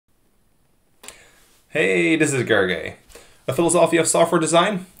Hey, this is Gergely. A Philosophy of Software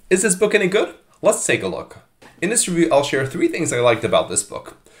Design? Is this book any good? Let's take a look. In this review, I'll share 3 things I liked about this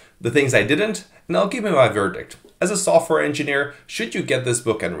book, the things I didn't, and I'll give you my verdict. As a software engineer, should you get this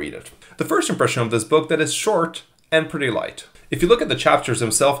book and read it? The first impression of this book that it's short and pretty light. If you look at the chapters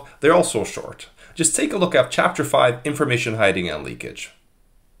themselves, they're also short. Just take a look at Chapter 5, Information Hiding and Leakage.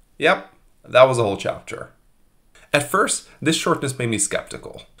 Yep, that was a whole chapter. At first, this shortness made me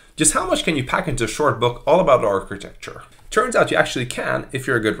skeptical. Just how much can you pack into a short book all about architecture? Turns out you actually can if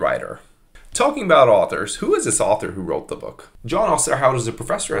you're a good writer. Talking about authors, who is this author who wrote the book? John Ousterhout is a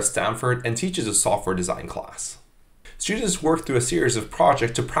professor at Stanford and teaches a software design class. Students work through a series of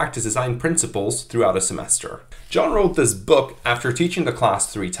projects to practice design principles throughout a semester. John wrote this book after teaching the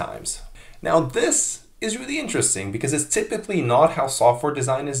class 3 times. Now this is really interesting because it's typically not how software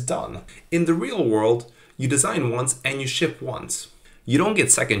design is done. In the real world, you design once and you ship once. You don't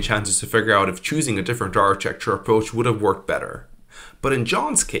get second chances to figure out if choosing a different architecture approach would have worked better. But in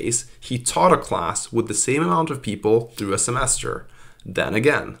John's case, he taught a class with the same amount of people through a semester, then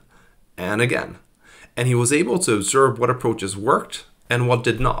again, and again. And he was able to observe what approaches worked and what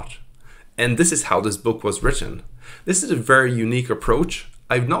did not. And this is how this book was written. This is a very unique approach.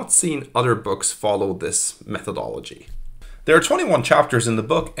 I've not seen other books follow this methodology. There are 21 chapters in the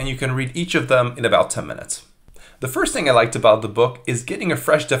book and you can read each of them in about 10 minutes. The first thing I liked about the book is getting a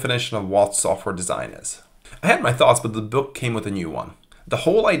fresh definition of what software design is. I had my thoughts, but the book came with a new one. The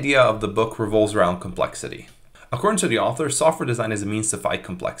whole idea of the book revolves around complexity. According to the author, software design is a means to fight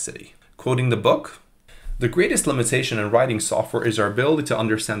complexity. Quoting the book, "The greatest limitation in writing software is our ability to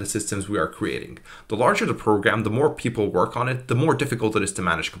understand the systems we are creating. The larger the program, the more people work on it, the more difficult it is to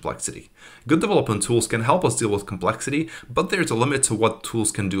manage complexity. Good development tools can help us deal with complexity, but there's a limit to what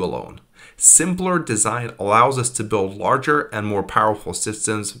tools can do alone. Simpler design allows us to build larger and more powerful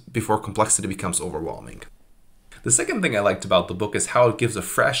systems before complexity becomes overwhelming." The second thing I liked about the book is how it gives a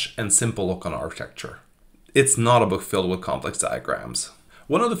fresh and simple look on architecture. It's not a book filled with complex diagrams.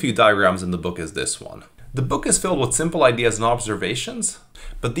 One of the few diagrams in the book is this one. The book is filled with simple ideas and observations,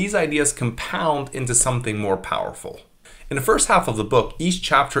 but these ideas compound into something more powerful. In the first half of the book, each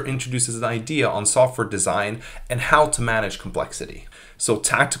chapter introduces an idea on software design and how to manage complexity. So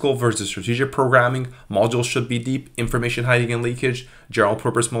tactical versus strategic programming, modules should be deep, information hiding and leakage, general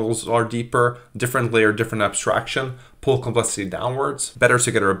purpose models are deeper, different layer, different abstraction, pull complexity downwards, better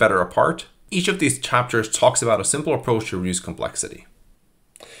together or better apart. Each of these chapters talks about a simple approach to reduce complexity.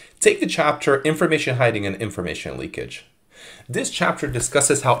 Take the chapter Information Hiding and Information Leakage. This chapter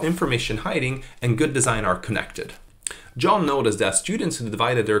discusses how information hiding and good design are connected. John noticed that students who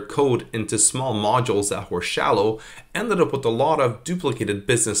divided their code into small modules that were shallow ended up with a lot of duplicated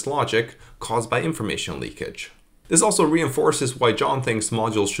business logic caused by information leakage. This also reinforces why John thinks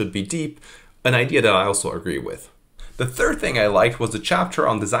modules should be deep, an idea that I also agree with. The third thing I liked was the chapter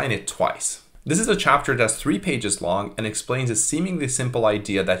on Design It Twice. This is a chapter that's 3 pages long and explains a seemingly simple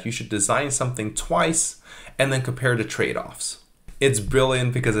idea that you should design something twice and then compare the trade-offs. It's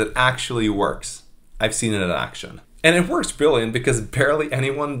brilliant because it actually works. I've seen it in action. And it works brilliant because barely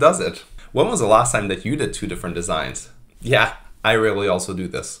anyone does it. When was the last time that you did 2 different designs? Yeah, I really also do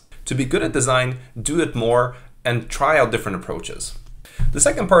this. To be good at design, do it more and try out different approaches. The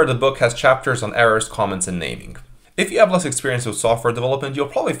second part of the book has chapters on errors, comments, and naming. If you have less experience with software development, you'll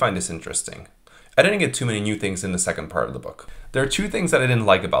probably find this interesting. I didn't get too many new things in the second part of the book. There are 2 things that I didn't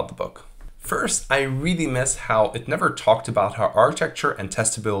like about the book. First, I really miss how it never talked about how architecture and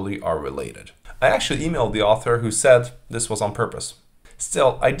testability are related. I actually emailed the author who said this was on purpose.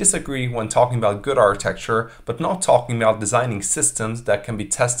 Still, I disagree when talking about good architecture, but not talking about designing systems that can be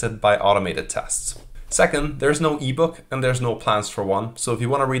tested by automated tests. Second, there's no ebook and there's no plans for one, so if you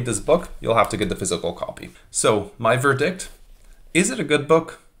want to read this book, you'll have to get the physical copy. So, my verdict? Is it a good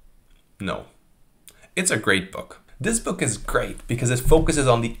book? No. It's a great book. This book is great because it focuses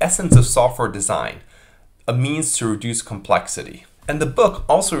on the essence of software design, a means to reduce complexity. And the book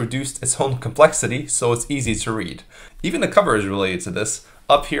also reduced its own complexity, so it's easy to read. Even the cover is related to this.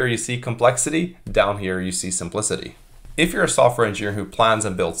 Up here you see complexity, down here you see simplicity. If you're a software engineer who plans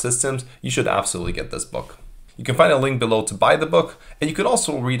and builds systems, you should absolutely get this book. You can find a link below to buy the book, and you could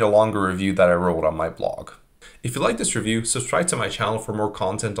also read a longer review that I wrote on my blog. If you like this review, subscribe to my channel for more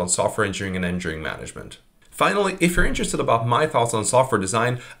content on software engineering and engineering management. Finally, if you're interested about my thoughts on software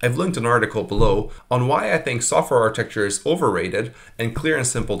design, I've linked an article below on why I think software architecture is overrated and clear and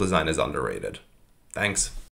simple design is underrated. Thanks.